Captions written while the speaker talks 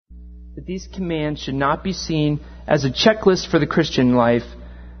that these commands should not be seen as a checklist for the Christian life,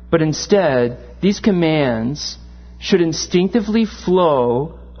 but instead, these commands should instinctively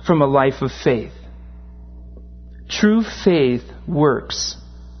flow from a life of faith. True faith works.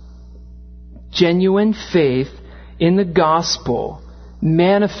 Genuine faith in the gospel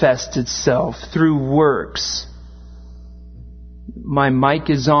manifests itself through works. My mic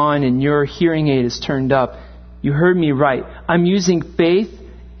is on and your hearing aid is turned up. You heard me right. I'm using faith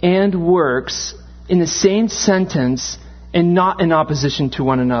and works in the same sentence and not in opposition to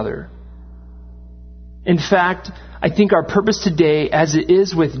one another. In fact, I think our purpose today, as it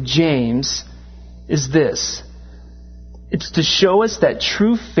is with James, is this. It's to show us that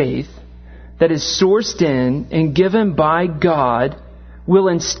true faith that is sourced in and given by God will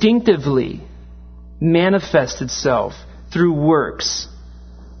instinctively manifest itself through works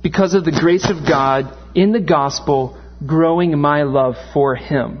because of the grace of God in the gospel growing my love for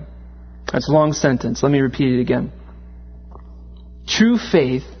Him. That's a long sentence. Let me repeat it again. True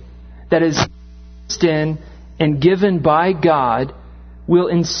faith that is sourced in and given by God will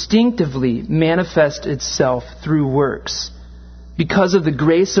instinctively manifest itself through works because of the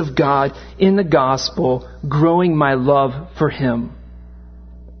grace of God in the gospel growing my love for Him.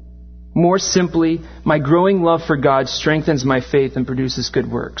 More simply, my growing love for God strengthens my faith and produces good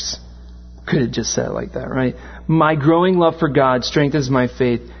works. Could have just said it like that, right? My growing love for God strengthens my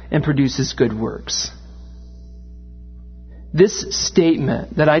faith and produces good works. This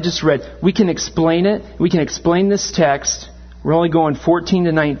statement that I just read, we can explain it. We can explain this text. We're only going 14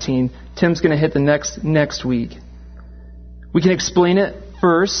 to 19. Tim's going to hit the next week. We can explain it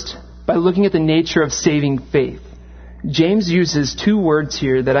first by looking at the nature of saving faith. James uses two words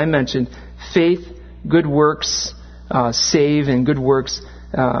here that I mentioned, faith, good works, save, and good works,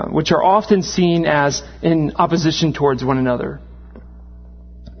 which are often seen as in opposition towards one another.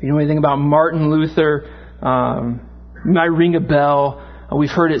 If you know anything about Martin Luther, might ring a bell. We've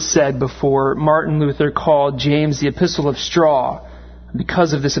heard it said before. Martin Luther called James the epistle of straw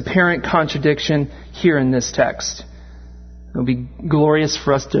because of this apparent contradiction here in this text. It'll be glorious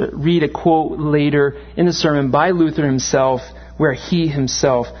for us to read a quote later in the sermon by Luther himself, where he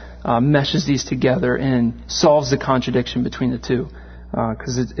himself meshes these together and solves the contradiction between the two.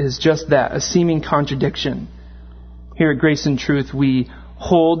 Because it is just that, a seeming contradiction. Here at Grace and Truth, we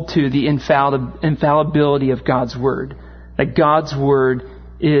hold to the infallibility of God's Word. That God's Word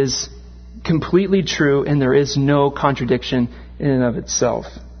is completely true and there is no contradiction in and of itself.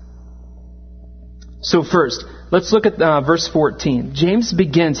 So first, let's look at verse 14. James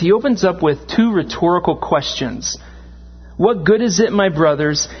begins, he opens up with two rhetorical questions. What good is it, my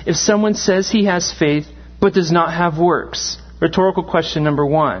brothers, if someone says he has faith but does not have works? Rhetorical question number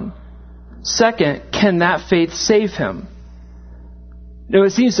one. Second, can that faith save him? Now,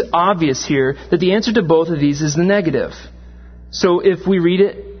 it seems obvious here that the answer to both of these is the negative. So if we read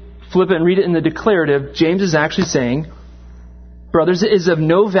it, flip it and read it in the declarative, James is actually saying, brothers, it is of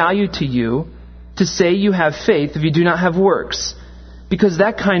no value to you to say you have faith if you do not have works, because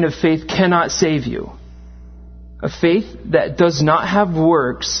that kind of faith cannot save you. A faith that does not have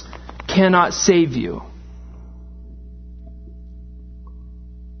works cannot save you.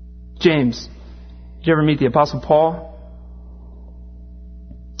 James, did you ever meet the Apostle Paul?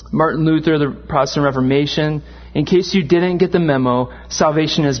 Martin Luther, the Protestant Reformation. In case you didn't get the memo,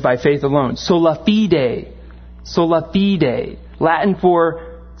 salvation is by faith alone. Sola fide. Sola fide. Latin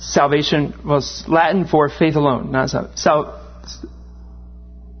for salvation was Latin for faith alone. Not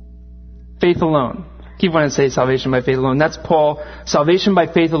faith alone. Keep wanting to say salvation by faith alone. That's Paul. Salvation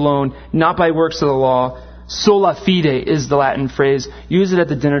by faith alone, not by works of the law. Sola fide is the Latin phrase. Use it at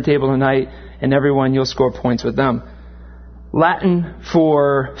the dinner table tonight, and everyone, you'll score points with them. Latin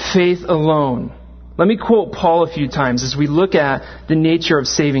for faith alone. Let me quote Paul a few times as we look at the nature of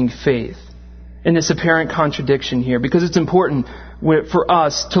saving faith in this apparent contradiction here, because it's important for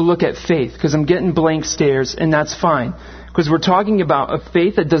us to look at faith, because I'm getting blank stares, and that's fine. Because we're talking about a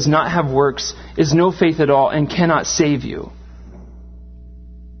faith that does not have works is no faith at all and cannot save you.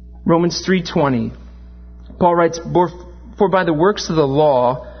 Romans 3:20. Paul writes, for by the works of the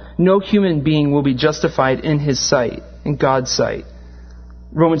law, no human being will be justified in his sight, in God's sight.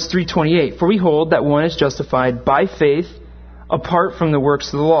 Romans 3:28. For we hold that one is justified by faith apart from the works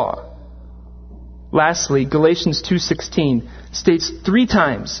of the law. Lastly, Galatians 2:16 states 3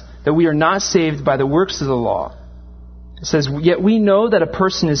 times that we are not saved by the works of the law. It says, yet we know that a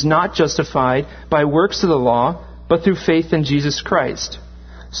person is not justified by works of the law, but through faith in Jesus Christ.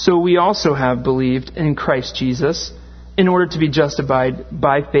 So we also have believed in Christ Jesus in order to be justified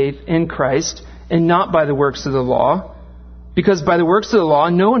by faith in Christ and not by the works of the law, Because by the works of the law,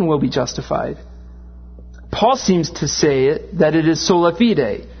 no one will be justified. Paul seems to say that it is sola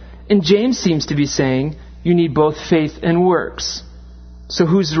fide. And James seems to be saying you need both faith and works. So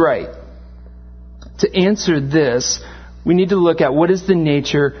who's right? To answer this, we need to look at what is the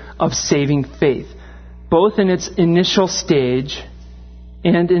nature of saving faith, both in its initial stage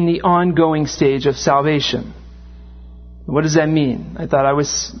and in the ongoing stage of salvation. What does that mean? I thought I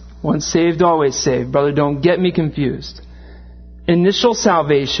was once saved, always saved. Brother, don't get me confused. Initial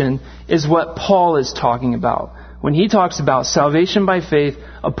salvation is what Paul is talking about. When he talks about salvation by faith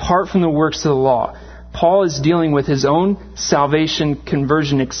apart from the works of the law, Paul is dealing with his own salvation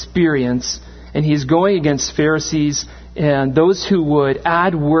conversion experience, and he's going against Pharisees and those who would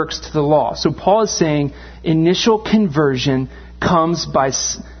add works to the law. So Paul is saying initial conversion comes by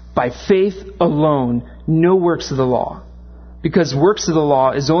faith alone, no works of the law. Because works of the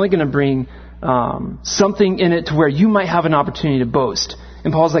law is only going to bring something in it to where you might have an opportunity to boast.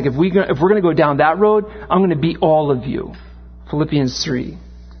 And Paul's like, if we're going to go down that road, I'm going to beat all of you. Philippians 3.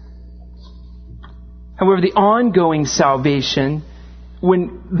 However, the ongoing salvation,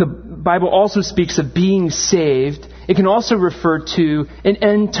 when the Bible also speaks of being saved, it can also refer to an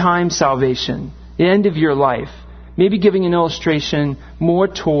end-time salvation, the end of your life. Maybe giving an illustration more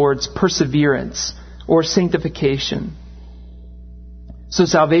towards perseverance or sanctification. So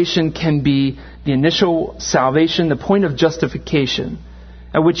salvation can be the initial salvation, the point of justification,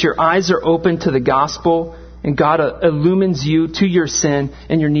 at which your eyes are open to the gospel and God illumines you to your sin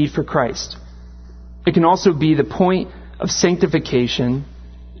and your need for Christ. It can also be the point of sanctification,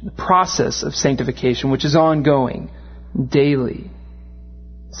 the process of sanctification, which is ongoing, daily.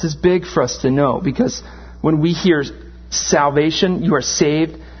 This is big for us to know, because when we hear salvation, you are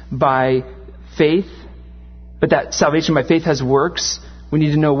saved by faith, but that salvation by faith has works, we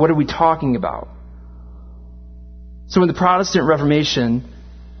need to know, what are we talking about? So in the Protestant Reformation,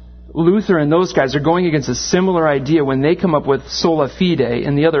 Luther and those guys are going against a similar idea when they come up with sola fide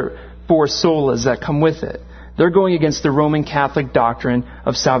and the other four solas that come with it. They're going against the Roman Catholic doctrine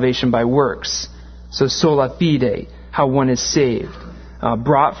of salvation by works. So sola fide, how one is saved,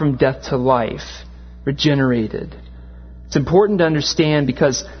 brought from death to life, regenerated. It's important to understand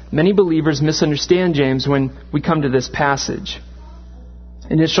because many believers misunderstand James when we come to this passage.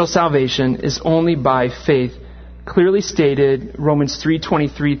 Initial salvation is only by faith, clearly stated, Romans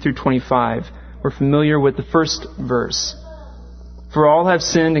 3:23 through 25. We're familiar with the first verse. For all have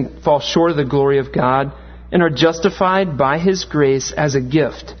sinned and fall short of the glory of God, and are justified by His grace as a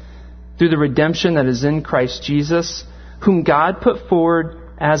gift, through the redemption that is in Christ Jesus, whom God put forward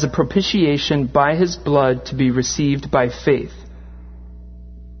as a propitiation by His blood to be received by faith.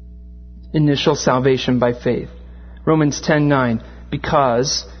 Initial salvation by faith. Romans 10:9.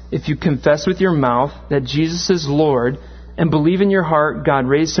 Because if you confess with your mouth that Jesus is Lord and believe in your heart God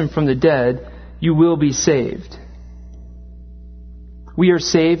raised Him from the dead, you will be saved. We are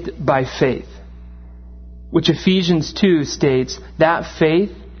saved by faith, which Ephesians 2 states that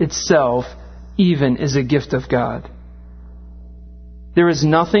faith itself even is a gift of God. There is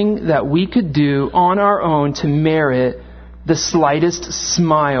nothing that we could do on our own to merit the slightest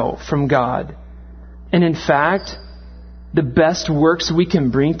smile from God. And in fact, the best works we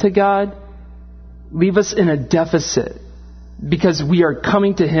can bring to God leave us in a deficit, because we are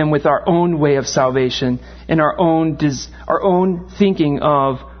coming to Him with our own way of salvation and our own thinking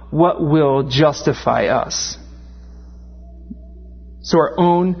of what will justify us. So our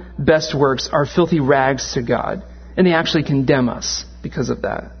own best works are filthy rags to God, and they actually condemn us because of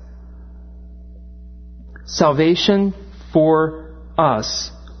that. Salvation for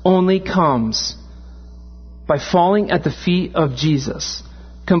us only comes by falling at the feet of Jesus,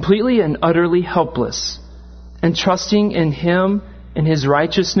 completely and utterly helpless, and trusting in Him and His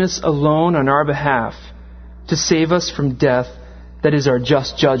righteousness alone on our behalf to save us from death that is our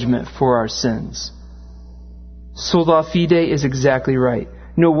just judgment for our sins. Sola fide is exactly right.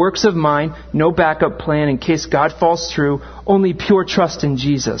 No works of mine, no backup plan in case God falls through, only pure trust in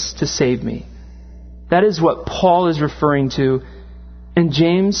Jesus to save me. That is what Paul is referring to, and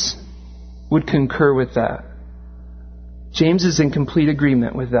James would concur with that. James is in complete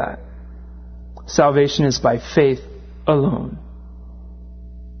agreement with that. Salvation is by faith alone.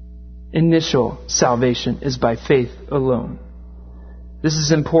 Initial salvation is by faith alone. This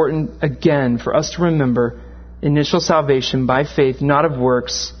is important, again, for us to remember. Initial salvation by faith, not of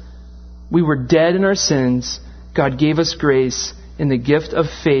works. We were dead in our sins. God gave us grace in the gift of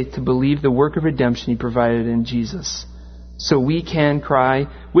faith to believe the work of redemption He provided in Jesus. So we can cry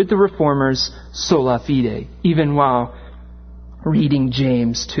with the Reformers, sola fide, even while reading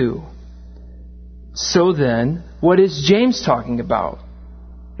James 2. So then, what is James talking about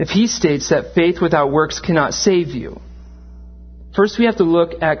if he states that faith without works cannot save you? First, we have to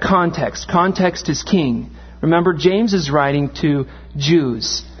look at context. Context is king. Remember, James is writing to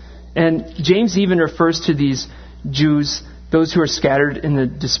Jews. And James even refers to these Jews, those who are scattered in the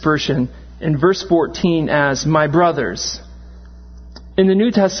dispersion, in verse 14 as my brothers. In the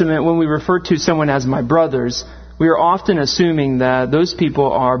New Testament, when we refer to someone as my brothers, we are often assuming that those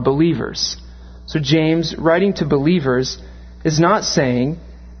people are believers. So James, writing to believers, is not saying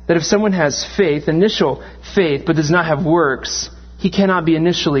that if someone has faith, initial faith, but does not have works, he cannot be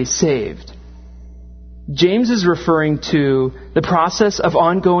initially saved. James is referring to the process of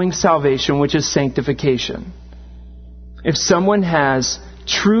ongoing salvation, which is sanctification. If someone has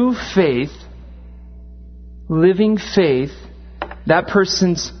true faith, living faith, that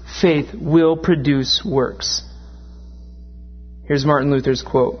person's faith will produce works. Here's Martin Luther's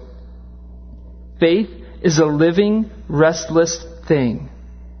quote. Faith is a living, restless thing.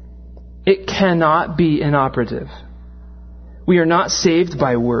 It cannot be inoperative. We are not saved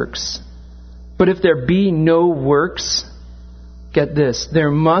by works. But if there be no works, get this,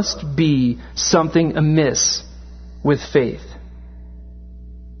 there must be something amiss with faith.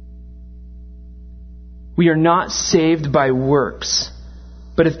 We are not saved by works.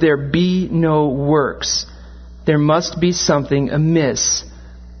 But if there be no works, there must be something amiss,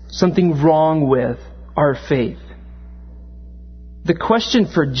 something wrong with our faith. The question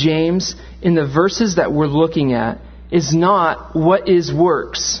for James in the verses that we're looking at is not what is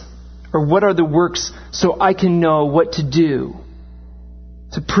works, or what are the works so I can know what to do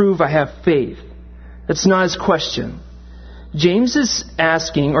to prove I have faith. That's not his question. James is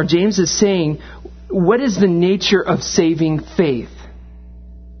asking, or James is saying, what is the nature of saving faith?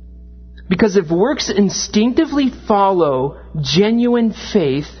 Because if works instinctively follow genuine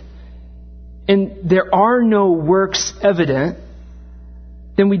faith, and there are no works evident,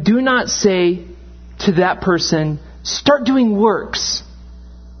 then we do not say to that person, start doing works.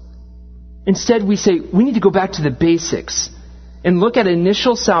 Instead, we say, we need to go back to the basics and look at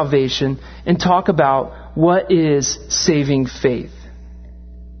initial salvation and talk about what is saving faith.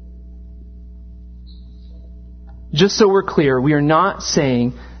 Just so we're clear, we are not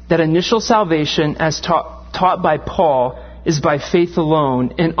saying that initial salvation, as taught by Paul, is by faith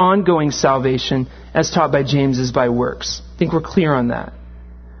alone, and ongoing salvation, as taught by James, is by works. I think we're clear on that.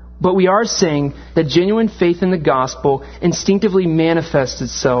 But we are saying that genuine faith in the gospel instinctively manifests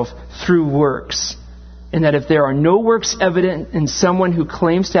itself through works. And that if there are no works evident in someone who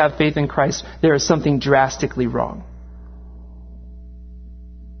claims to have faith in Christ, there is something drastically wrong.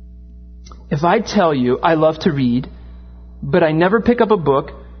 If I tell you I love to read, but I never pick up a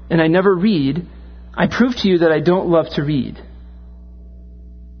book and I never read, I prove to you that I don't love to read.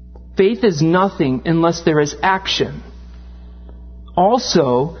 Faith is nothing unless there is action.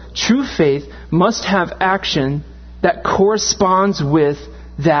 Also, true faith must have action that corresponds with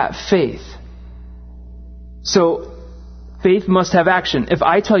that faith. So, faith must have action. If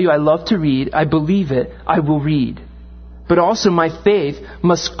I tell you I love to read, I believe it, I will read. But also my faith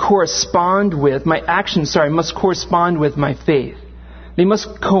must correspond with, my actions, must correspond with my faith. They must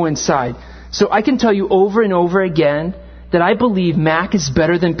coincide. So I can tell you over and over again that I believe Mac is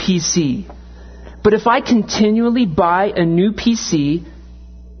better than PC. But if I continually buy a new PC,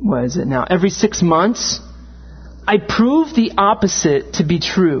 what is it now, every 6 months, I prove the opposite to be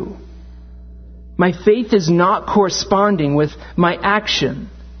true. My faith is not corresponding with my action.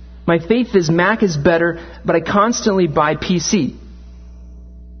 My faith is Mac is better, but I constantly buy PC.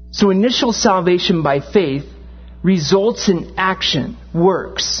 So initial salvation by faith results in action,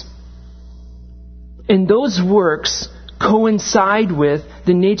 works. And those works coincide with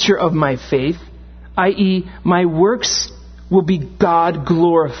the nature of my faith, i.e., my works will be God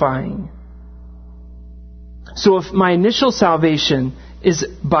glorifying. So if my initial salvation is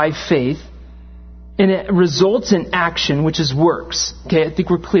by faith, and it results in action, which is works. Okay, I think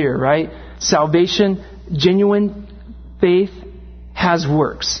we're clear, right? Salvation, genuine faith, has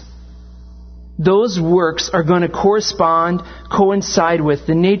works. Those works are going to coincide with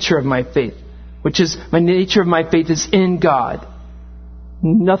the nature of my faith, which is, my nature of my faith is in God.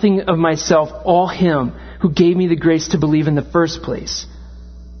 Nothing of myself, all Him who gave me the grace to believe in the first place.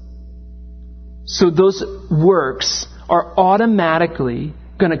 So those works are automatically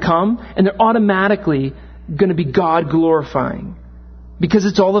going to come, and they're automatically going to be God glorifying, because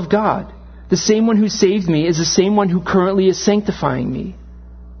it's all of God. The same one who saved me is the same one who currently is sanctifying me.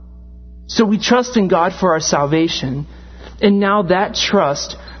 So we trust in God for our salvation, and now that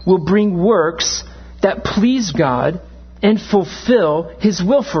trust will bring works that please God and fulfill His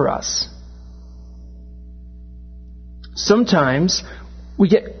will for us. Sometimes we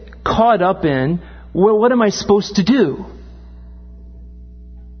get caught up in, well, what am I supposed to do?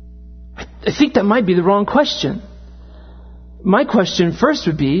 I think that might be the wrong question. My question first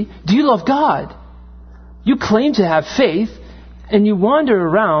would be, do you love God? You claim to have faith, and you wander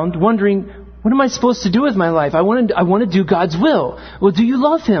around wondering, what am I supposed to do with my life? I want to do God's will. Well, do you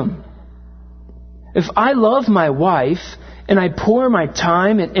love Him? If I love my wife, and I pour my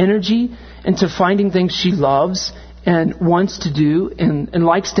time and energy into finding things she loves and wants to do and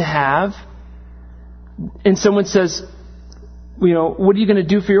likes to have, and someone says, what are you going to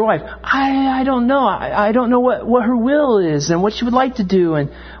do for your wife? I don't know. I don't know what her will is and what she would like to do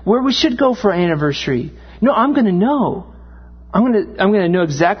and where we should go for our anniversary. No, I'm going to know. I'm going to know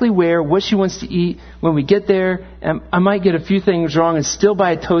exactly what she wants to eat when we get there. And I might get a few things wrong and still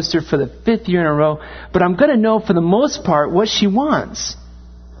buy a toaster for the 5th year in a row. But I'm going to know for the most part what she wants.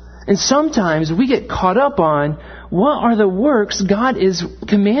 And sometimes we get caught up on what are the works God is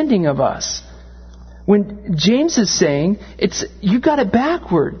commanding of us. When James is saying, you got it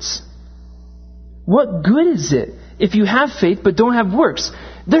backwards. What good is it if you have faith but don't have works?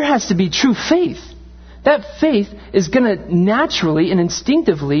 There has to be true faith. That faith is going to naturally and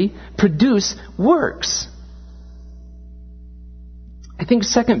instinctively produce works. I think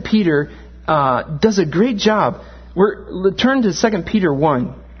 2 Peter does a great job. Turn to 2 Peter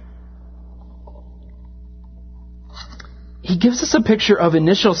 1. He gives us a picture of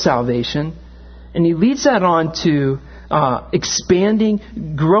initial salvation, and he leads that on to expanding,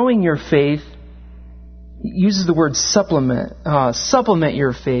 growing your faith. He uses the word supplement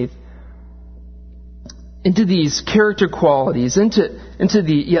your faith into these character qualities, into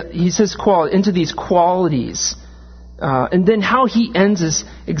these qualities. And then how he ends is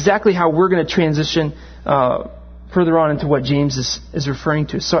exactly how we're going to transition further on into what James is referring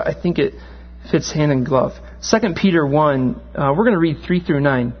to. So I think it fits hand in glove. 2 Peter 1, we're going to read 3 through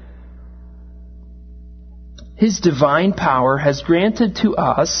 9. His divine power has granted to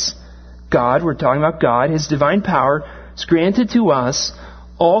us, God, we're talking about God, His divine power has granted to us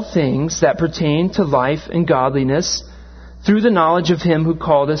all things that pertain to life and godliness through the knowledge of Him who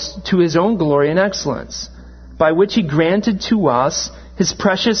called us to His own glory and excellence, by which He granted to us His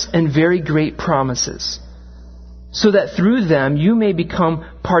precious and very great promises, so that through them you may become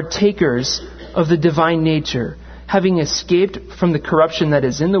partakers of the divine nature, having escaped from the corruption that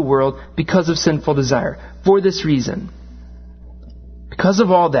is in the world because of sinful desire. For this reason, because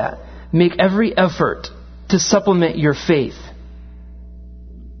of all that, make every effort to supplement your faith.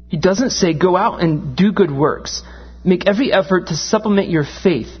 He doesn't say go out and do good works. Make every effort to supplement your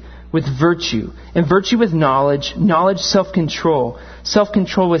faith with virtue, and virtue with knowledge, knowledge self-control,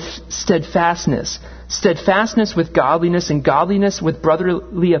 self-control with steadfastness, steadfastness with godliness, and godliness with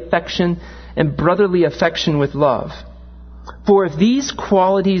brotherly affection, and brotherly affection with love. For if these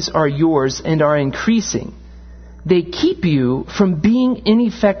qualities are yours and are increasing, they keep you from being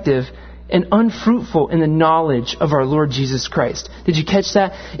ineffective and unfruitful in the knowledge of our Lord Jesus Christ. Did you catch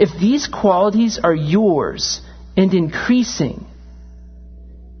that? If these qualities are yours and increasing,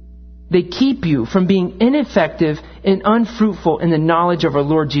 they keep you from being ineffective and unfruitful in the knowledge of our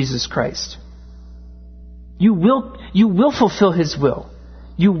Lord Jesus Christ. You will fulfill His will.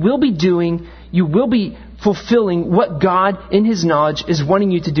 You will be fulfilling what God in His knowledge is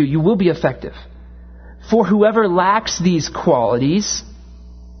wanting you to do. You will be effective. For whoever lacks these qualities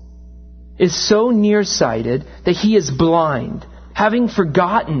is so nearsighted that he is blind, having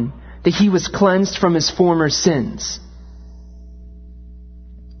forgotten that he was cleansed from his former sins.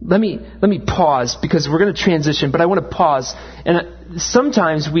 Let me pause, because we're going to transition, but I want to pause. And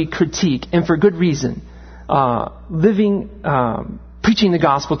sometimes we critique, and for good reason, preaching the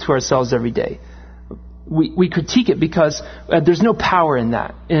gospel to ourselves every day. We critique it because there's no power in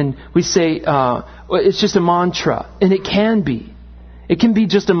that. And we say, it's just a mantra. And it can be. It can be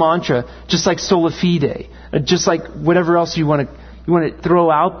just a mantra, just like sola fide, just like whatever else you want to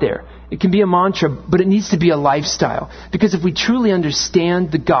throw out there. It can be a mantra, but it needs to be a lifestyle. Because if we truly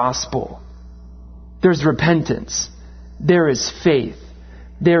understand the gospel, there's repentance. There is faith.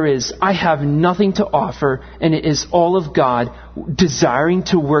 There is, I have nothing to offer, and it is all of God desiring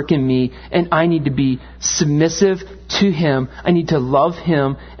to work in me, and I need to be submissive to Him. I need to love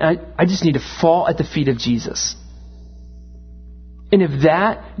Him, and I just need to fall at the feet of Jesus. And if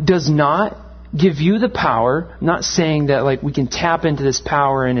that does not give you the power, I'm not saying that like we can tap into this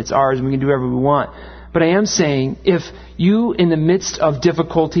power and it's ours and we can do whatever we want, but I am saying if you, in the midst of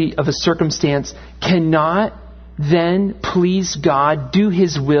difficulty of a circumstance, cannot then please God, do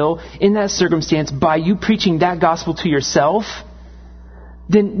His will in that circumstance by you preaching that gospel to yourself,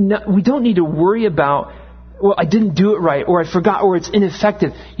 then we don't need to worry about well, I didn't do it right, or I forgot, or it's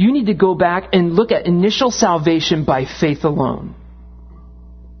ineffective. You need to go back and look at initial salvation by faith alone.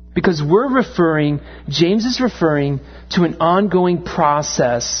 Because James is referring to an ongoing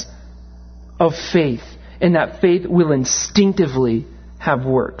process of faith, and that faith will instinctively have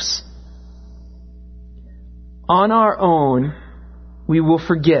works. On our own, we will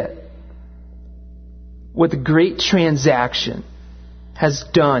forget what the great transaction has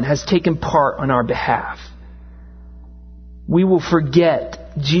taken part on our behalf. We will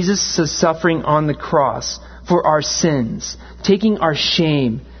forget Jesus' suffering on the cross for our sins, taking our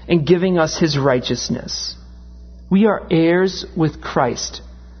shame and giving us His righteousness. We are heirs with Christ,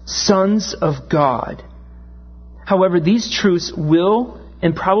 sons of God. However, these truths will,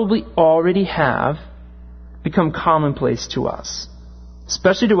 and probably already have, become commonplace to us,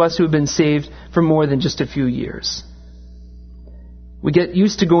 especially to us who have been saved for more than just a few years. We get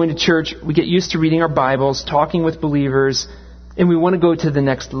used to going to church, we get used to reading our Bibles, talking with believers, and we want to go to the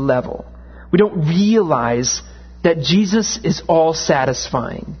next level. We don't realize that Jesus is all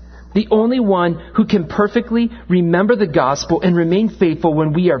satisfying, the only one who can perfectly remember the gospel and remain faithful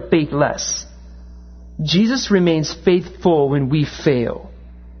when we are faithless. Jesus remains faithful when we fail.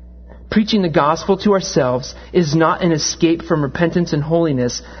 Preaching the gospel to ourselves is not an escape from repentance and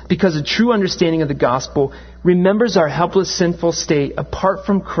holiness, because a true understanding of the gospel remembers our helpless, sinful state apart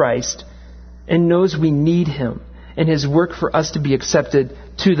from Christ and knows we need Him and His work for us to be accepted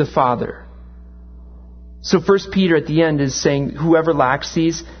to the Father. So 1 Peter at the end is saying whoever lacks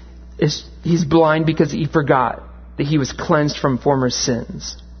these, he's blind because he forgot that he was cleansed from former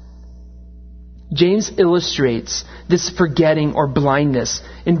sins. James illustrates this forgetting or blindness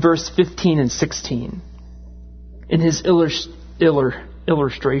in verse 15 and 16. In his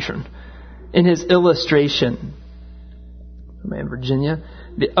illustration. In his illustration, am I in Virginia?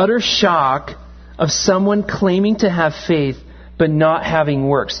 The utter shock of someone claiming to have faith but not having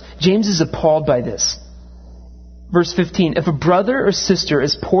works. James is appalled by this. Verse 15, if a brother or sister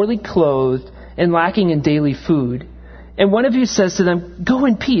is poorly clothed and lacking in daily food, and one of you says to them, go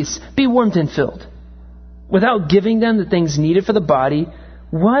in peace, be warmed and filled, without giving them the things needed for the body,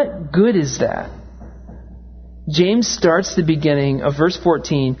 what good is that? James starts the beginning of verse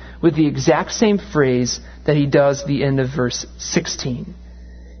 14 with the exact same phrase that he does the end of verse 16.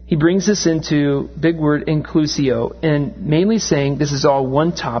 He brings this into big word inclusio, and mainly saying this is all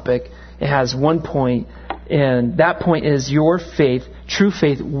one topic. It has one point, and that point is your faith, true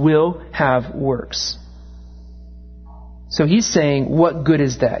faith, will have works. So he's saying, what good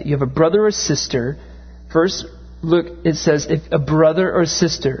is that? You have a brother or sister. First, look, it says, if a brother or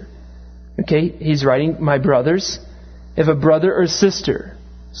sister. Okay, he's writing, my brothers. If a brother or sister,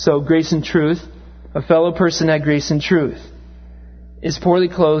 so grace and truth, a fellow person at grace and truth, is poorly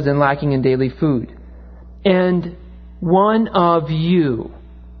clothed and lacking in daily food, and one of you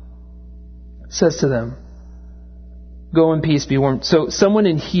says to them, go in peace, be warmed. So someone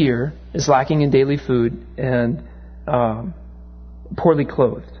in here is lacking in daily food and poorly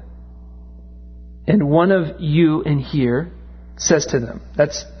clothed. And one of you in here says to them.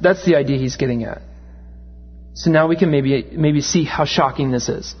 That's the idea he's getting at. So now we can maybe see how shocking this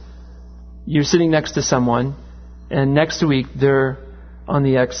is. You're sitting next to someone, and next week they're on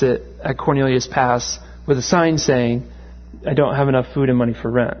the exit at Cornelius Pass with a sign saying, I don't have enough food and money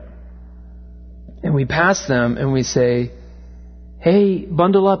for rent. And we pass them and we say, hey,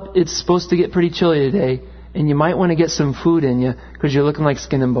 bundle up, it's supposed to get pretty chilly today, and you might want to get some food in you because you're looking like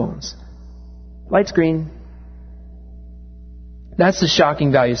skin and bones. Light's green. That's the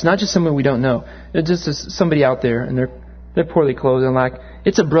shocking value. It's not just someone we don't know. It's just somebody out there, and they're poorly clothed and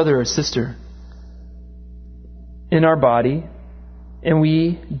it's a brother or sister in our body, and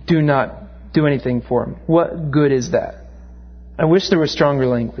we do not do anything for them. What good is that? I wish there was stronger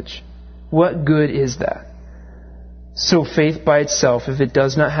language. What good is that? So faith by itself, if it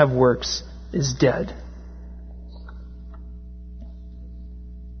does not have works, is dead.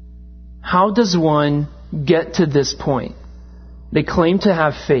 How does one get to this point? They claim to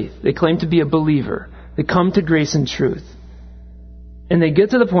have faith. They claim to be a believer. They come to grace and truth. And they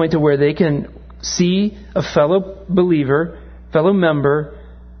get to the point to where they can see a fellow believer, fellow member,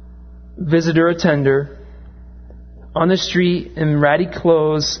 visitor, attender, on the street in ratty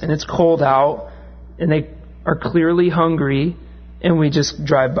clothes, and it's cold out, and they are clearly hungry, and we just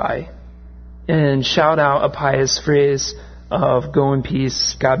drive by and shout out a pious phrase of go in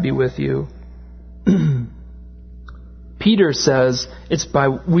peace, God be with you. Peter says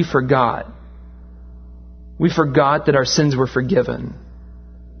we forgot. We forgot that our sins were forgiven.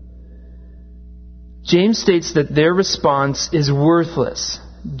 James states that their response is worthless.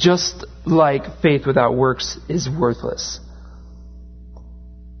 just like faith without works is worthless.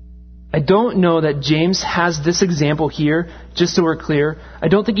 I don't know that James has this example here, just so we're clear. I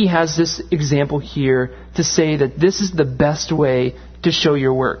don't think he has this example here to say that this is the best way to show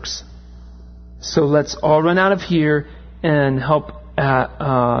your works. So let's all run out of here and help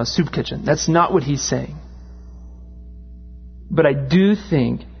at Soup Kitchen. That's not what he's saying. But I do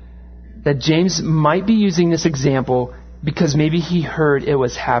think that James might be using this example because maybe he heard it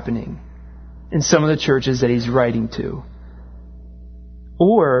was happening in some of the churches that he's writing to.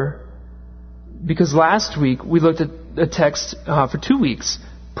 Or because last week we looked at a text for 2 weeks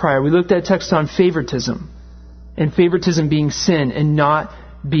prior. We looked at a text on favoritism, and favoritism being sin and not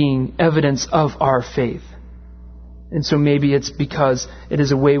being evidence of our faith. And so maybe it's because it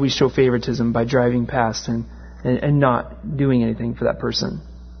is a way we show favoritism by driving past and not doing anything for that person.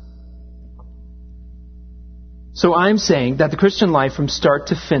 So I'm saying that the Christian life from start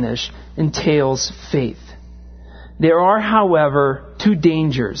to finish entails faith. There are, however, 2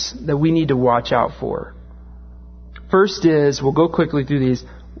 dangers that we need to watch out for. First is, we'll go quickly through these,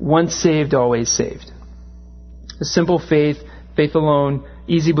 once saved, always saved. A simple faith, faith alone,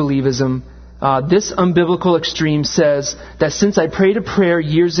 easy believism. This unbiblical extreme says that since I prayed a prayer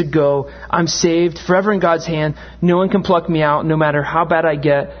years ago, I'm saved, forever in God's hand. No one can pluck me out, no matter how bad I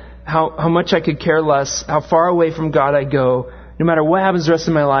get, how much I could care less, how far away from God I go. No matter what happens the rest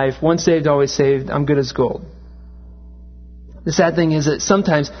of my life, once saved, always saved, I'm good as gold. The sad thing is that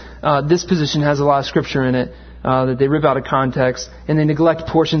sometimes this position has a lot of scripture in it that they rip out of context, and they neglect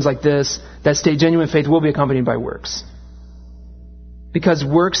portions like this that state genuine faith will be accompanied by works. Because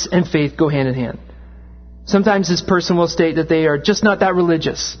works and faith go hand in hand. Sometimes this person will state that they are just not that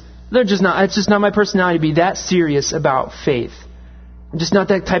religious. They're just not. It's just not my personality to be that serious about faith. I'm just not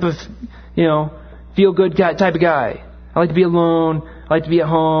that type of, feel-good guy, type of guy. I like to be alone. I like to be at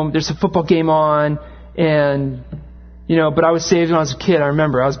home. There's a football game on, and but I was saved when I was a kid. I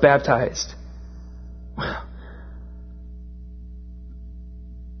remember I was baptized.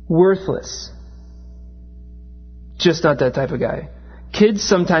 Worthless. Just not that type of guy. Kids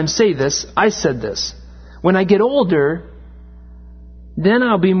sometimes say this. I said this. When I get older, then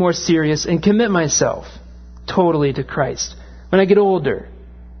I'll be more serious and commit myself totally to Christ. When I get older.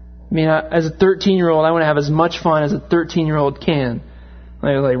 As a 13-year-old, I want to have as much fun as a 13-year-old can.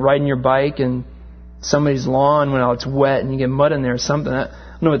 Like riding your bike in somebody's lawn when it's wet and you get mud in there or something. I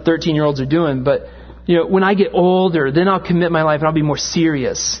don't know what 13-year-olds are doing, but when I get older, then I'll commit my life and I'll be more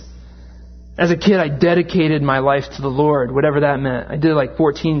serious. As a kid, I dedicated my life to the Lord, whatever that meant. I did it like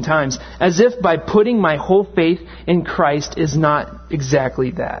 14 times. As if by putting my whole faith in Christ is not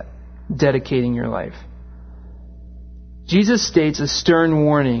exactly that. Dedicating your life. Jesus states a stern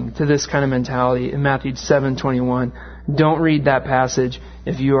warning to this kind of mentality in Matthew 7:21. Don't read that passage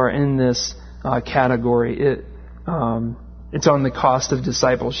if you are in this category. It's on the cost of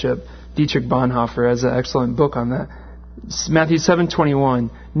discipleship. Dietrich Bonhoeffer has an excellent book on that. Matthew 7:21.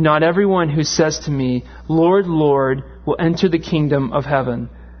 Not everyone who says to me, Lord, Lord, will enter the kingdom of heaven,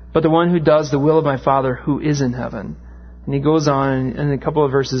 but the one who does the will of my Father who is in heaven. And he goes on in a couple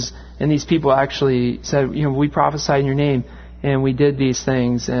of verses, and these people actually said, we prophesied in your name, and we did these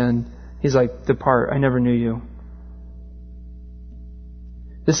things. And he's like, depart, I never knew you.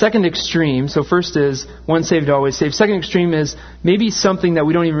 The second extreme, so first is once saved, always saved. Second extreme is maybe something that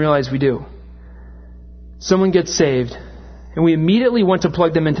we don't even realize we do. Someone gets saved, and we immediately want to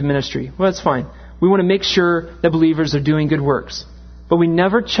plug them into ministry. Well, that's fine. We want to make sure that believers are doing good works. But we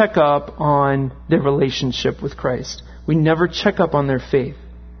never check up on their relationship with Christ. We never check up on their faith.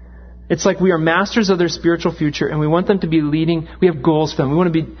 It's like we are masters of their spiritual future, and we want them to be leading. We have goals for them. We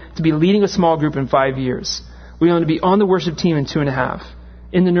want to be leading a small group in 5 years. We want to be on the worship team in 2.5.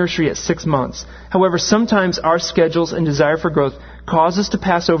 In the nursery at 6 months. However, sometimes our schedules and desire for growth cause us to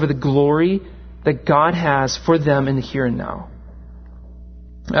pass over the glory that God has for them in the here and now.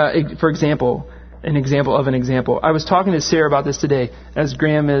 For example, an example of an example. I was talking to Sarah about this today as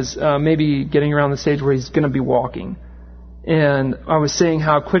Graham is maybe getting around the stage where he's going to be walking. And I was saying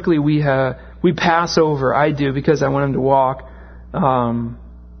how quickly we pass over. I do, because I want him to walk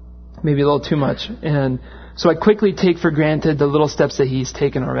maybe a little too much. And so I quickly take for granted the little steps that he's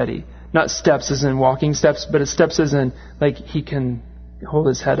taken already. Not steps as in walking steps, but steps as in like he can hold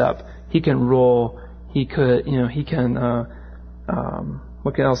his head up. He can roll. He could, he can,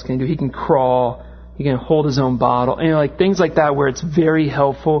 what else can he do? He can crawl. He can hold his own bottle. Like things like that where it's very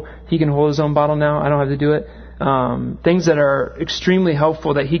helpful. He can hold his own bottle now. I don't have to do it. Things that are extremely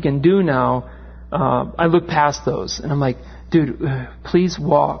helpful that he can do now, I look past those. And I'm like, dude, please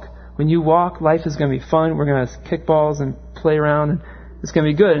walk. When you walk, life is going to be fun. We're going to kick balls and play around. It's going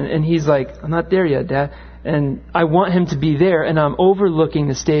to be good. And he's like, I'm not there yet, Dad. And I want him to be there. And I'm overlooking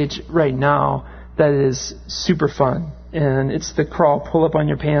the stage right now that is super fun. And it's the crawl, pull up on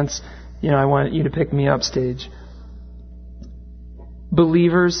your pants, I want you to pick me up stage.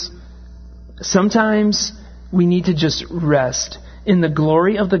 Believers, sometimes we need to just rest in the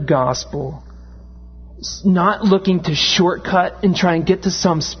glory of the gospel, not looking to shortcut and try and get to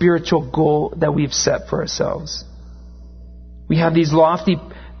some spiritual goal that we've set for ourselves. We have these lofty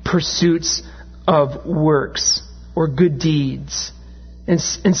pursuits of works or good deeds. And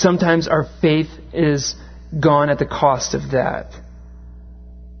sometimes our faith is gone at the cost of that.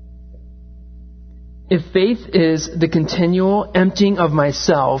 If faith is the continual emptying of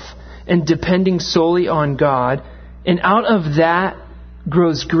myself and depending solely on God, and out of that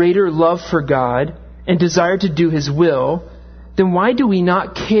grows greater love for God and desire to do His will, then why do we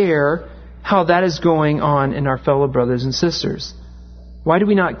not care how that is going on in our fellow brothers and sisters? Why do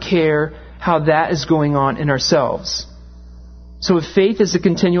we not care how that is going on in ourselves? So if faith is a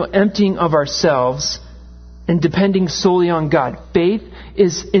continual emptying of ourselves and depending solely on God, faith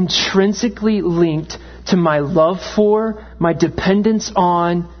is intrinsically linked to my love for, my dependence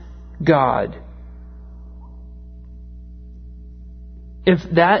on God. If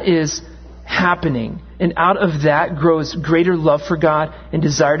that is happening, and out of that grows greater love for God and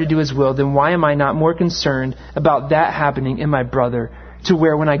desire to do His will, then why am I not more concerned about that happening in my brother? To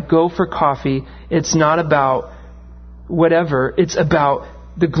where when I go for coffee, it's not about whatever, it's about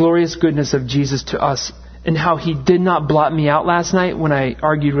the glorious goodness of Jesus to us and how He did not blot me out last night when I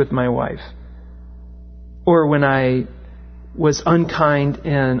argued with my wife, or when I was unkind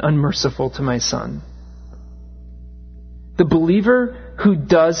and unmerciful to my son. The believer who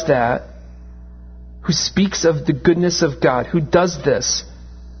does that, who speaks of the goodness of God, who does this,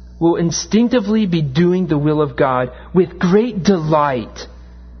 will instinctively be doing the will of God with great delight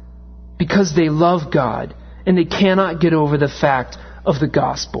because they love God and they cannot get over the fact of the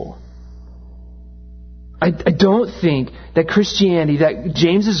gospel. I don't think that Christianity, that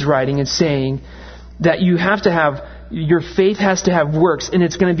James is writing and saying that you have to have, your faith has to have works and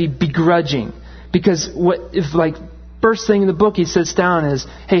it's going to be begrudging. Because first thing in the book he sits down is,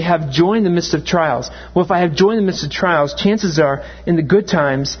 hey, have joy in the midst of trials. Well, if I have joy in the midst of trials, chances are in the good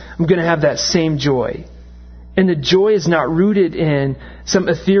times, I'm going to have that same joy. And the joy is not rooted in some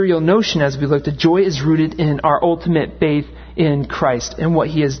ethereal notion as we look. The joy is rooted in our ultimate faith in Christ and what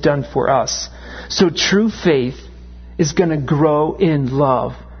He has done for us. So true faith is going to grow in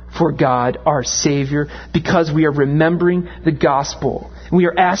love for God, our Savior, because we are remembering the gospel. We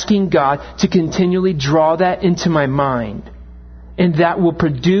are asking God to continually draw that into my mind. And that will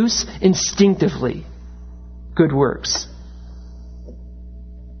produce instinctively good works.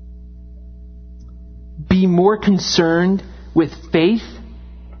 Be more concerned with faith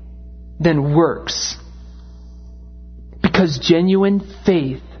than works. Because genuine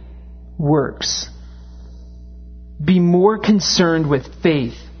faith works. Be more concerned with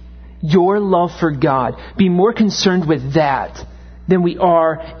faith, your love for God. Be more concerned with that than we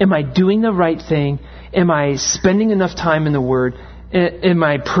are, am I doing the right thing? Am I spending enough time in the Word? Am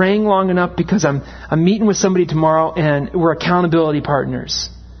I praying long enough because I'm meeting with somebody tomorrow and we're accountability partners?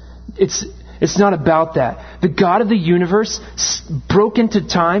 It's not about that. The God of the universe broke into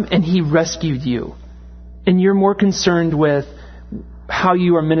time and He rescued you. And you're more concerned with how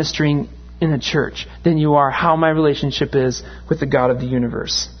you are ministering in a church than you are how my relationship is with the God of the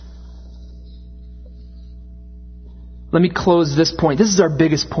universe. Let me close this point. This is our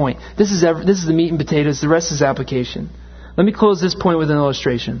biggest point. This is the meat and potatoes. The rest is application. Let me close this point with an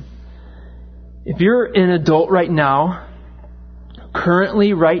illustration. If you're an adult right now,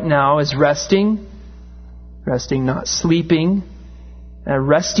 currently right now is resting, not sleeping, at a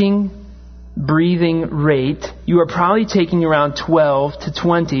resting, breathing rate, you are probably taking around 12 to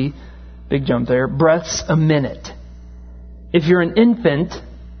 20, big jump there, breaths a minute. If you're an infant,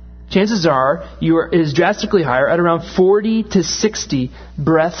 chances are it is drastically higher at around 40 to 60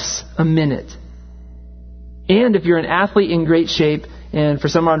 breaths a minute. And if you're an athlete in great shape and for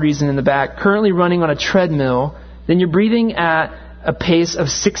some odd reason in the back, currently running on a treadmill, then you're breathing at a pace of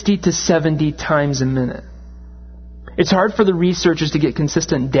 60 to 70 times a minute. It's hard for the researchers to get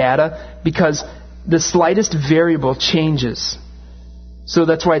consistent data because the slightest variable changes. So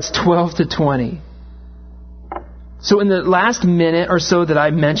that's why it's 12 to 20. So in the last minute or so that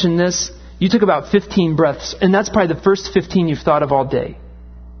I mentioned this, you took about 15 breaths, and that's probably the first 15 you've thought of all day.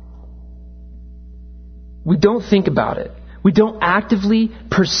 We don't think about it. We don't actively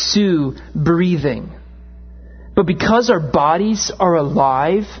pursue breathing. But because our bodies are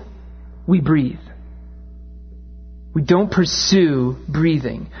alive, we breathe. We don't pursue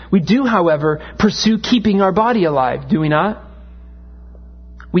breathing. We do, however, pursue keeping our body alive, do we not?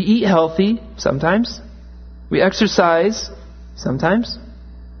 We eat healthy sometimes. We exercise sometimes.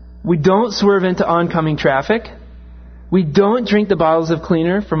 We don't swerve into oncoming traffic. We don't drink the bottles of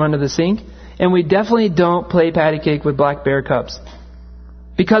cleaner from under the sink. And we definitely don't play patty cake with Black Bear cups.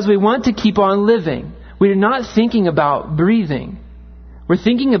 Because we want to keep on living. We're not thinking about breathing. We're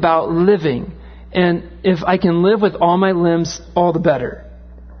thinking about living. And if I can live with all my limbs, all the better.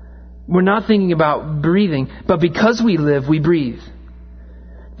 We're not thinking about breathing. But because we live, we breathe.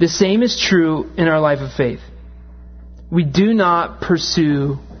 The same is true in our life of faith. We do not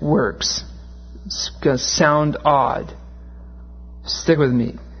pursue works. It's going to sound odd. Stick with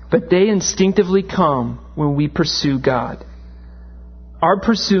me. But they instinctively come when we pursue God. Our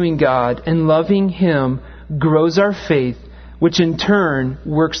pursuing God and loving Him grows our faith, which in turn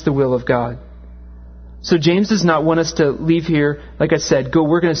works the will of God. So James does not want us to leave here, like I said, go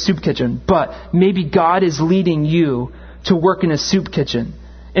work in a soup kitchen. But maybe God is leading you to work in a soup kitchen.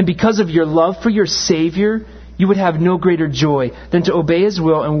 And because of your love for your Savior, you would have no greater joy than to obey His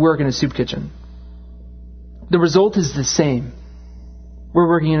will and work in a soup kitchen. The result is the same. We're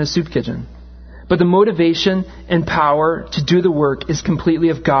working in a soup kitchen. But the motivation and power to do the work is completely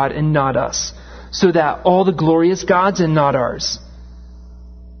of God and not us. So that all the glory is God's and not ours.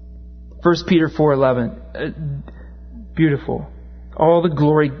 1 Peter 4:11. Beautiful. All the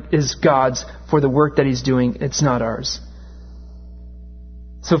glory is God's for the work that He's doing. It's not ours.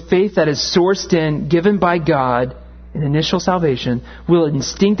 So faith that is sourced in, given by God in initial salvation, will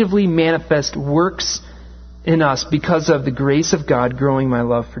instinctively manifest works in us because of the grace of God growing my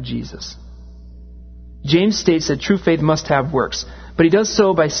love for Jesus. James states that true faith must have works, but he does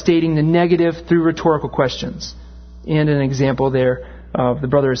so by stating the negative through rhetorical questions. And an example there of the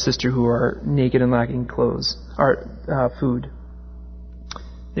brother or sister who are naked and lacking clothes, or food.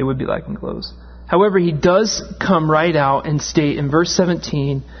 They would be lacking clothes. However, he does come right out and state in verse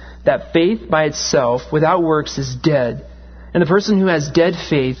 17 that faith by itself, without works, is dead. And the person who has dead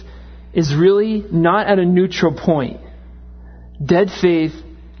faith is really not at a neutral point. Dead faith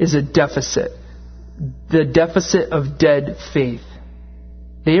is a deficit. The deficit of dead faith.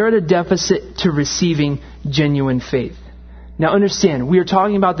 They are at a deficit to receiving genuine faith. Now understand, we are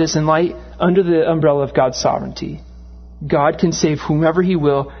talking about this in light under the umbrella of God's sovereignty. God can save whomever He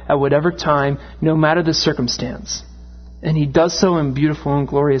will at whatever time, no matter the circumstance. And He does so in beautiful and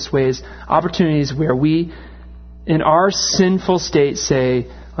glorious ways. Opportunities where we, in our sinful state, say,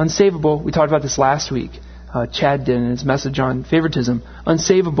 unsavable. We talked about this last week. Chad did in his message on favoritism.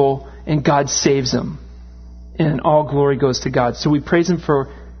 Unsavable, and God saves them. And all glory goes to God. So we praise Him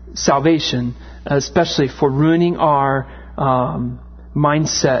for salvation, especially for ruining our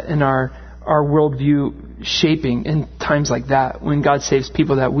mindset and our worldview shaping in times like that, when God saves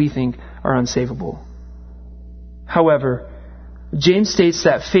people that we think are unsavable. However, James states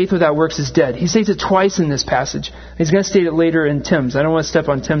that faith without works is dead. He states it twice in this passage. He's going to state it later in Tim's. I don't want to step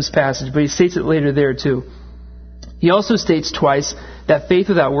on Tim's passage, but he states it later there too. He also states twice that faith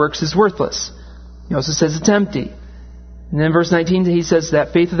without works is worthless. He also says it's empty. And then in verse 19 he says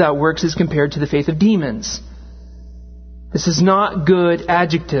that faith without works is compared to the faith of demons. This is not good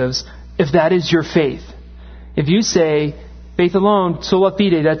adjectives if that is your faith. If you say, faith alone, sola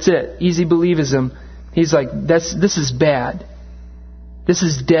fide, that's it, easy believism, he's like, this is bad. This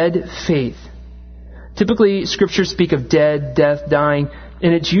is dead faith. Typically, scriptures speak of dead, death, dying,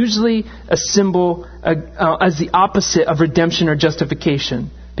 and it's usually a symbol as the opposite of redemption or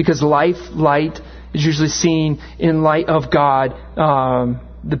justification. Because life, light, is usually seen in light of God,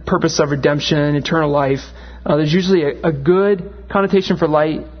 the purpose of redemption, eternal life. There's usually a good connotation for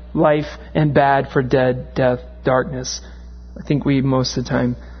light, life, and bad for dead, death, darkness. I think we most of the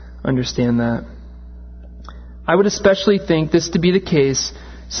time understand that. I would especially think this to be the case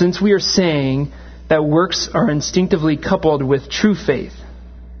since we are saying that works are instinctively coupled with true faith.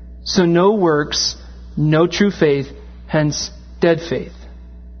 So no works, no true faith, hence dead faith.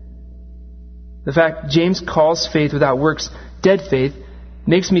 The fact James calls faith without works dead faith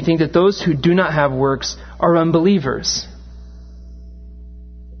makes me think that those who do not have works are unbelievers.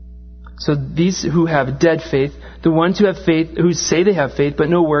 So these who have dead faith, the ones who have faith, who say they have faith but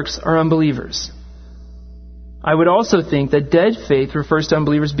no works, are unbelievers. I would also think that dead faith refers to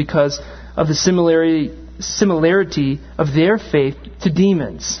unbelievers because of the similarity of their faith to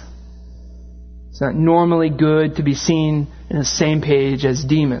demons. It's not normally good to be seen in the same page as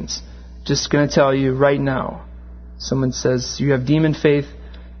demons. Just going to tell you right now. Someone says you have demon faith,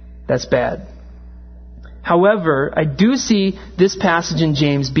 that's bad. However, I do see this passage in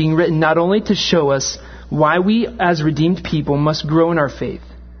James being written not only to show us why we as redeemed people must grow in our faith.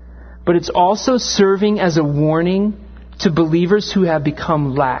 But it's also serving as a warning to believers who have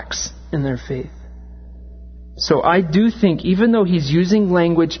become lax in their faith. So I do think, even though he's using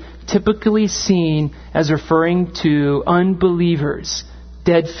language typically seen as referring to unbelievers,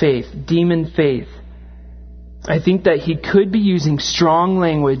 dead faith, demon faith, I think that he could be using strong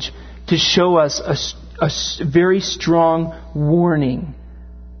language to show us a very strong warning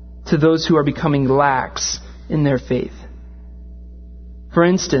to those who are becoming lax in their faith. For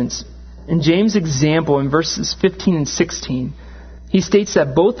instance, in James' example in verses 15 and 16, he states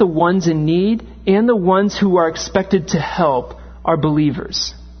that both the ones in need and the ones who are expected to help are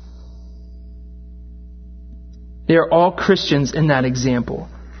believers. They are all Christians in that example.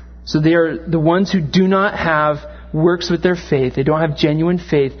 So they are the ones who do not have works with their faith, they don't have genuine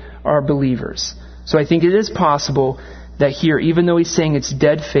faith, are believers. So I think it is possible that here, even though he's saying it's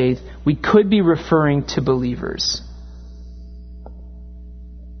dead faith, we could be referring to believers.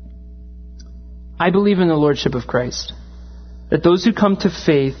 I believe in the Lordship of Christ, that those who come to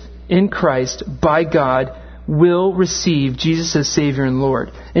faith in Christ by God will receive Jesus as Savior and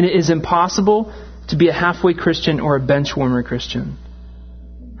Lord. And it is impossible to be a halfway Christian or a benchwarmer Christian.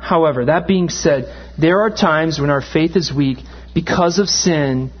 However, that being said, there are times when our faith is weak because of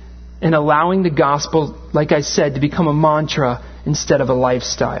sin and allowing the gospel, like I said, to become a mantra instead of a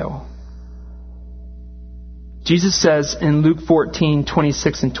lifestyle. Jesus says in Luke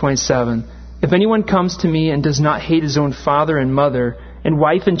 14:26 and 27, "If anyone comes to me and does not hate his own father and mother, and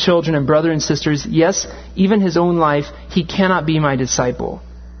wife and children and brother and sisters, yes, even his own life, he cannot be my disciple.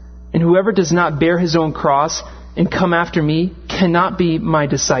 And whoever does not bear his own cross and come after me cannot be my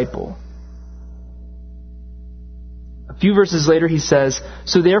disciple." A few verses later he says,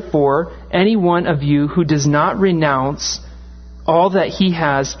 "So therefore, any one of you who does not renounce all that he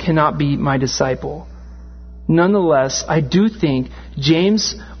has cannot be my disciple." Nonetheless, I do think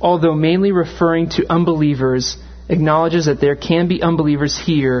James, although mainly referring to unbelievers, acknowledges that there can be unbelievers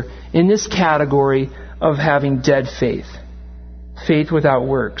here in this category of having dead faith. Faith without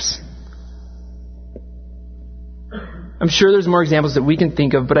works. I'm sure there's more examples that we can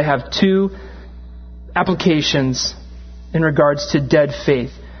think of, but I have two applications in regards to dead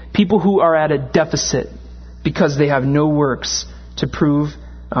faith. People who are at a deficit because they have no works to prove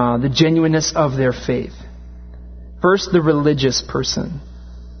the genuineness of their faith. First, the religious person.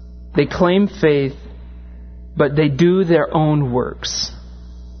 They claim faith, but they do their own works.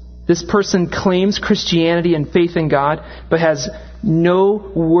 This person claims Christianity and faith in God, but has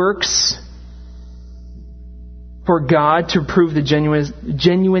no works for God to prove the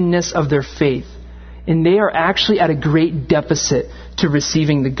genuineness of their faith. And they are actually at a great deficit to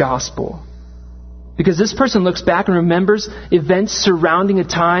receiving the gospel. Because this person looks back and remembers events surrounding a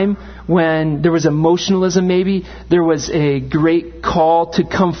time when there was emotionalism maybe. There was a great call to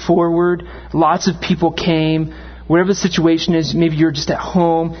come forward. Lots of people came. Whatever the situation is, maybe you're just at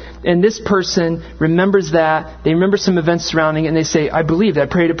home. And this person remembers that. They remember some events surrounding it and they say, "I believed, I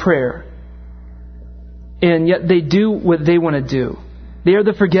prayed a prayer." And yet they do what they want to do. They are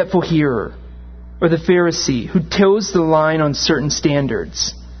the forgetful hearer, or the Pharisee who toes the line on certain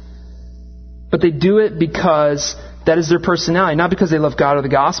standards. But they do it because that is their personality, not because they love God or the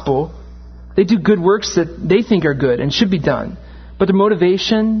gospel. They do good works that they think are good and should be done. But the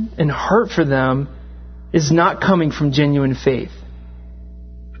motivation and heart for them is not coming from genuine faith.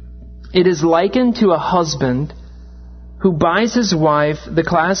 It is likened to a husband who buys his wife the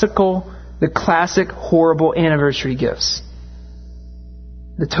classic horrible anniversary gifts.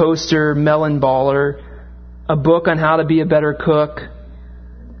 The toaster, melon baller, a book on how to be a better cook,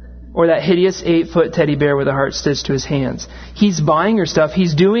 or that hideous 8-foot teddy bear with a heart stitched to his hands. He's buying her stuff.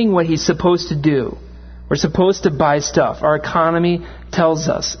 He's doing what he's supposed to do. We're supposed to buy stuff. Our economy tells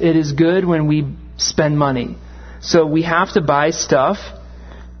us it is good when we spend money. So we have to buy stuff,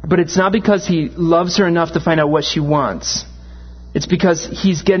 but it's not because he loves her enough to find out what she wants. It's because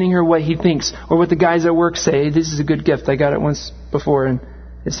he's getting her what he thinks, or what the guys at work say, "This is a good gift. I got it once before and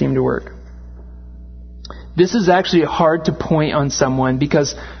it seemed to work." This is actually hard to point on someone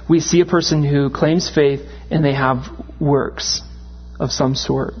because we see a person who claims faith and they have works of some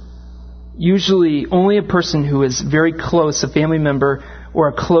sort. Usually only a person who is very close, a family member or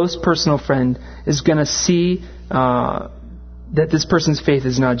a close personal friend, is going to see that this person's faith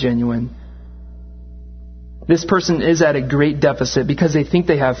is not genuine. This person is at a great deficit because they think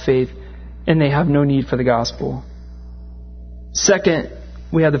they have faith and they have no need for the gospel. Second,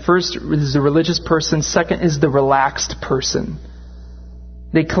 we have the first is the religious person. Second is the relaxed person.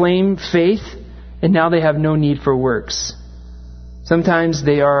 They claim faith and now they have no need for works. Sometimes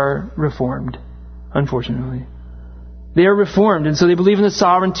they are reformed. unfortunately. They are Reformed, and so they believe in the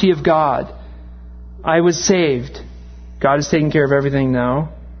sovereignty of God. I was saved. God is taking care of everything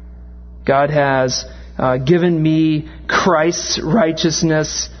now. God has given me Christ's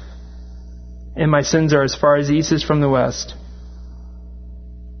righteousness, and my sins are as far as the east is from the west.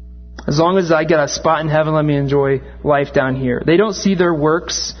 As long as I get a spot in heaven, let me enjoy life down here. They don't see their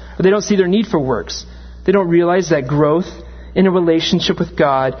works, or they don't see their need for works. They don't realize that growth in a relationship with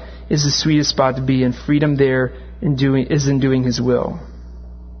God is the sweetest spot to be, and freedom there is in doing His will.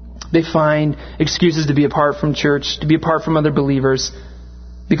 They find excuses to be apart from church, to be apart from other believers,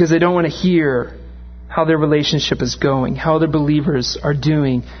 because they don't want to hear how their relationship is going, how other believers are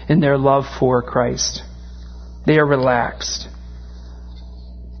doing in their love for Christ. They are relaxed.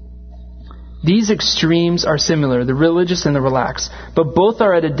 These extremes are similar, the religious and the relaxed, but both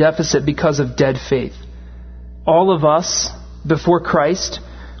are at a deficit because of dead faith. All of us, before Christ,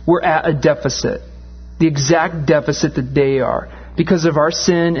 were at a deficit, the exact deficit that they are, because of our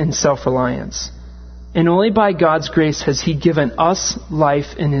sin and self-reliance. And only by God's grace has He given us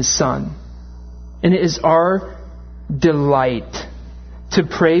life in His Son. And it is our delight to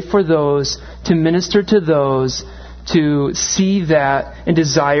pray for those, to minister to those, to see that and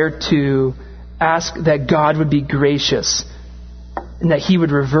desire to ask that God would be gracious and that He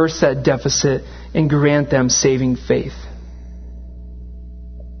would reverse that deficit and grant them saving faith.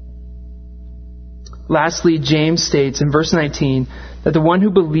 Lastly, James states in verse 19 that the one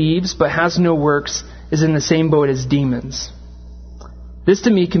who believes but has no works is in the same boat as demons. This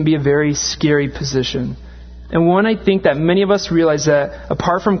to me can be a very scary position, and one I think that many of us realize that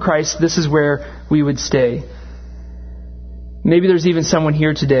apart from Christ, this is where we would stay. Maybe there's even someone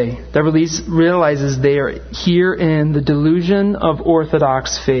here today that realizes they are here in the delusion of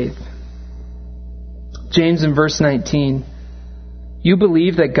orthodox faith. James in verse 19, you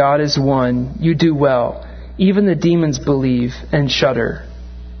believe that God is one. You do well. Even the demons believe and shudder.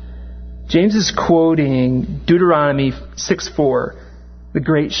 James is quoting Deuteronomy 6:4, the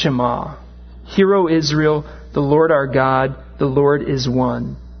great Shema. Hear, O Israel, the Lord our God, the Lord is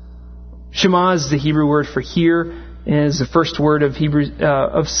one. Shema is the Hebrew word for hear, and is the first word of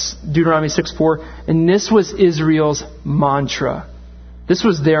Deuteronomy 6:4. And this was Israel's mantra. This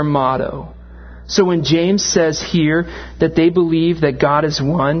was their motto. So when James says here that they believe that God is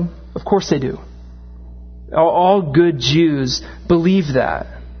one, of course they do. All good Jews believe that.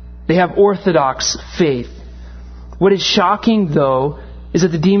 They have orthodox faith. What is shocking, though, is that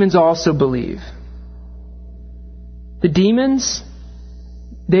the demons also believe. The demons,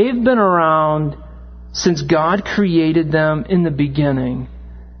 they've been around since God created them in the beginning.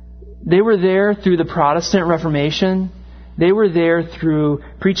 They were there through the Protestant Reformation. They were there through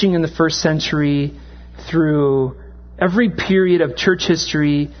preaching in the first century, through every period of church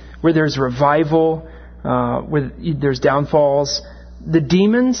history where there's revival, where there's downfalls. The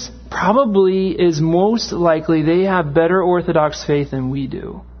demons probably is most likely they have better orthodox faith than we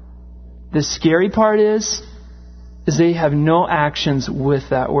do. The scary part is they have no actions with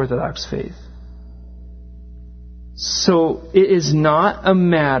that orthodox faith. So it is not a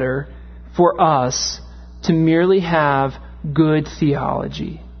matter for us to merely have good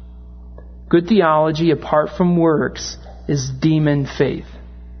theology. Good theology apart from works is demon faith.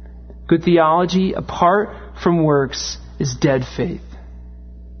 Good theology apart from works is dead faith.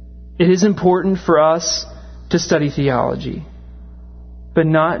 It is important for us to study theology, but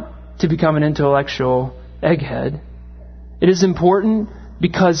not to become an intellectual egghead. It is important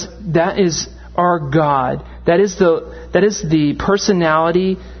because that is our God. That is the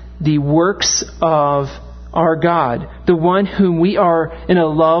personality, the works of our God, the one whom we are in a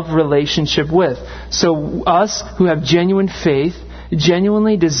love relationship with. So us who have genuine faith,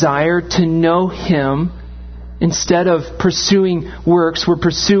 genuinely desire to know Him. Instead of pursuing works, we're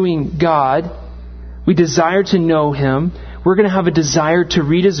pursuing God. We desire to know Him. We're going to have a desire to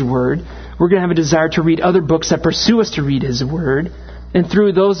read His Word. We're going to have a desire to read other books that pursue us to read His Word. And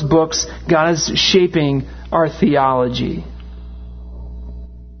through those books, God is shaping our theology.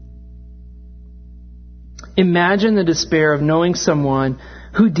 Imagine the despair of knowing someone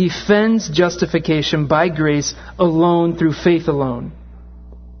who defends justification by grace alone through faith alone,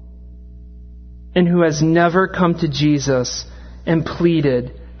 and who has never come to Jesus and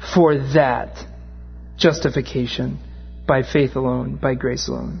pleaded for that justification by faith alone, by grace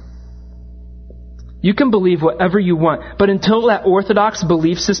alone. You can believe whatever you want, but until that orthodox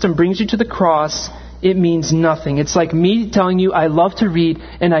belief system brings you to the cross, it means nothing. It's like me telling you I love to read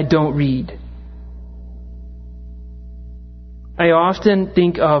and I don't read. I often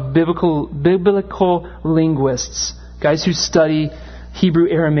think of biblical linguists, guys who study Hebrew,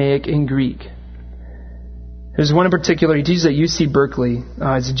 Aramaic, and Greek. There's one in particular. He teaches at UC Berkeley.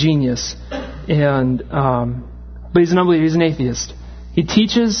 He's a genius, but he's an unbeliever. He's an atheist. He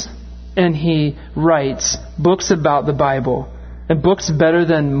teaches and he writes books about the Bible, and books better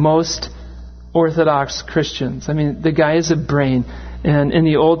than most Orthodox Christians. I mean, the guy is a brain. And in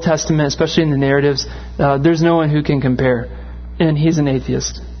the Old Testament, especially in the narratives, there's no one who can compare. And he's an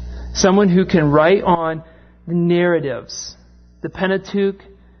atheist. Someone who can write on the narratives, the Pentateuch,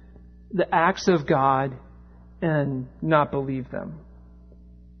 the acts of God, and not believe them.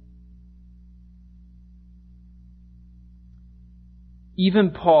 Even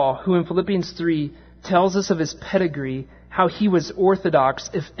Paul, who in Philippians 3 tells us of his pedigree, how he was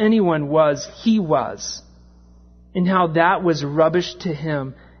Orthodox. If anyone was, he was. And how that was rubbish to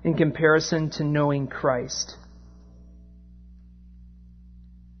him in comparison to knowing Christ.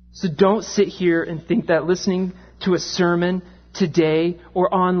 So don't sit here and think that listening to a sermon today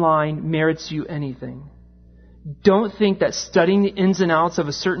or online merits you anything. Don't think that studying the ins and outs of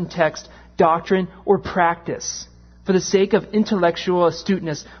a certain text, doctrine, or practice for the sake of intellectual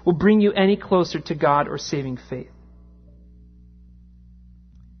astuteness will bring you any closer to God or saving faith.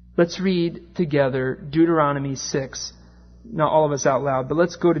 Let's read together Deuteronomy 6. Not all of us out loud, but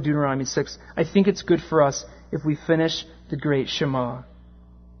let's go to Deuteronomy 6. I think it's good for us if we finish the great Shema.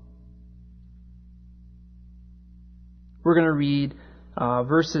 We're going to read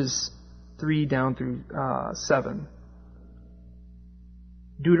verses 3 down through 7.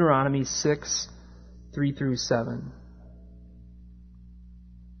 Deuteronomy 6, 3 through 7.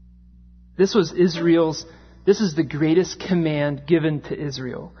 This is the greatest command given to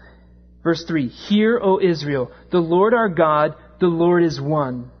Israel. Verse 3, Hear, O Israel, the Lord our God, the Lord is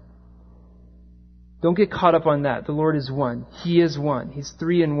one. Don't get caught up on that. The Lord is one. He is one. He's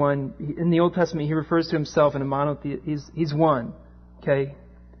three in one. In the Old Testament, he refers to himself in a monotheist. He's one. Okay?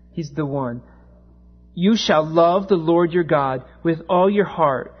 He's the one. You shall love the Lord your God with all your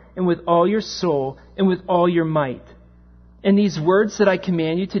heart and with all your soul and with all your might. And these words that I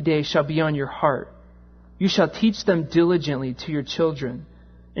command you today shall be on your heart. You shall teach them diligently to your children,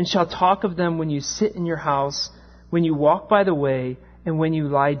 and shall talk of them when you sit in your house, when you walk by the way, and when you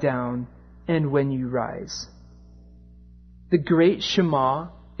lie down, and when you rise. The great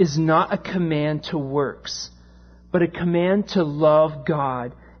Shema is not a command to works, but a command to love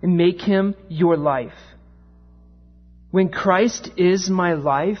God and make Him your life. When Christ is my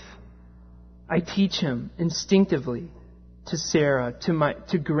life, I teach Him instinctively to Sarah,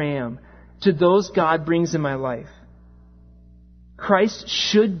 to Graham, to those God brings in my life. Christ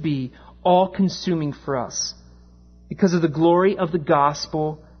should be all-consuming for us because of the glory of the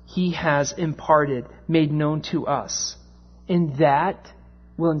gospel He has imparted, made known to us. And that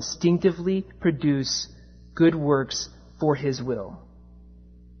will instinctively produce good works for His will.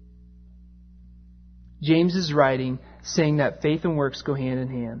 James is writing, saying that faith and works go hand in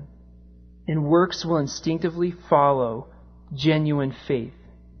hand. And works will instinctively follow genuine faith.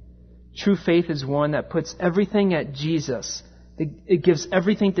 True faith is one that puts everything at Jesus. It gives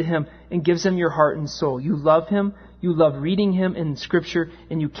everything to Him and gives Him your heart and soul. You love Him, you love reading Him in Scripture,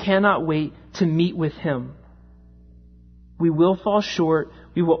 and you cannot wait to meet with Him. We will fall short.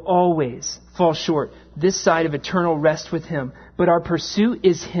 We will always fall short this side of eternal rest with Him. But our pursuit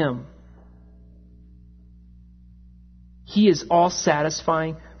is Him. He is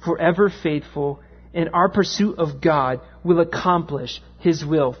all-satisfying, forever faithful, and our pursuit of God will accomplish His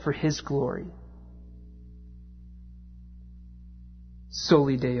will for His glory.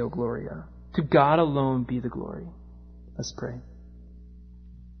 Soli Deo Gloria. To God alone be the glory. Let's pray.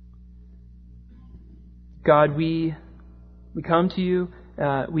 God, we come to You.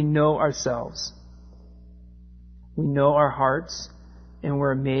 We know ourselves. We know our hearts, and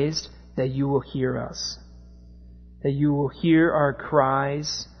we're amazed that You will hear us. That You will hear our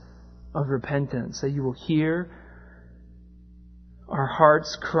cries of repentance. That You will hear our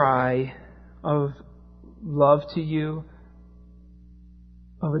hearts cry of love to You,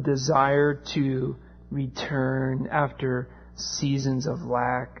 of a desire to return after seasons of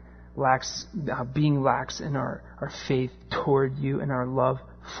being lax in our faith toward You and our love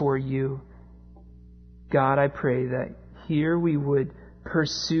for You. God, I pray that here we would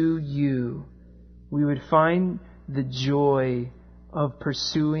pursue You. We would find the joy of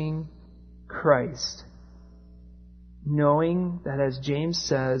pursuing Christ, knowing that, as James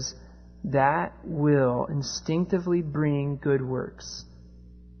says, that will instinctively bring good works.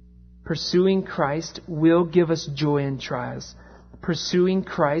 Pursuing Christ will give us joy in trials. Pursuing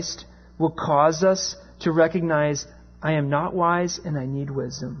Christ will cause us to recognize, I am not wise and I need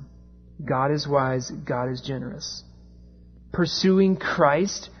wisdom. God is wise, God is generous. Pursuing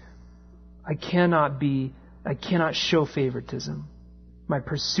Christ, I cannot be I cannot show favoritism. My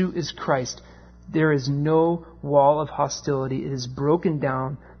pursuit is Christ. There is no wall of hostility. It is broken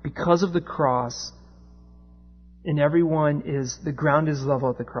down because of the cross. And the ground is level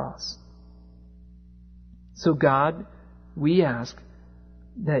at the cross. So God, we ask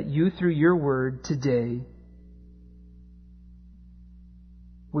that you through your word today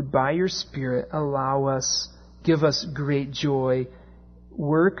would by your Spirit give us great joy,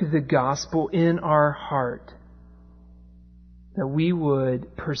 work the gospel in our heart, that we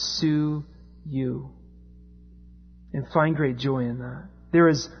would pursue you and find great joy in that. There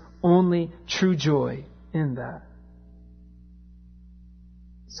is only true joy in that.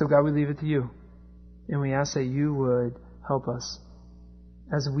 So God, we leave it to you. And we ask that you would help us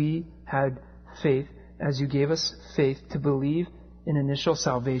as we had faith, as you gave us faith to believe in initial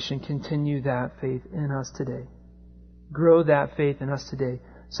salvation. Continue that faith in us today. Grow that faith in us today.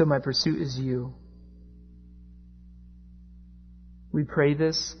 So my pursuit is you. We pray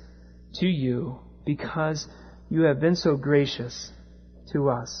this to you because you have been so gracious to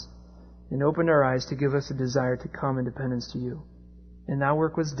us and opened our eyes to give us a desire to come in dependence to you. And that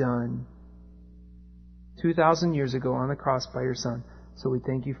work was done 2,000 years ago on the cross by your Son. So we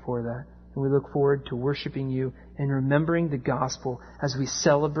thank you for that. And we look forward to worshiping you and remembering the gospel as we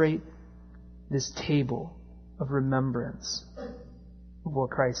celebrate this table of remembrance of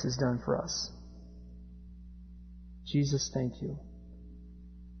what Christ has done for us. Jesus, thank you.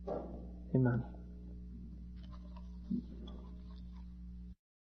 Amen.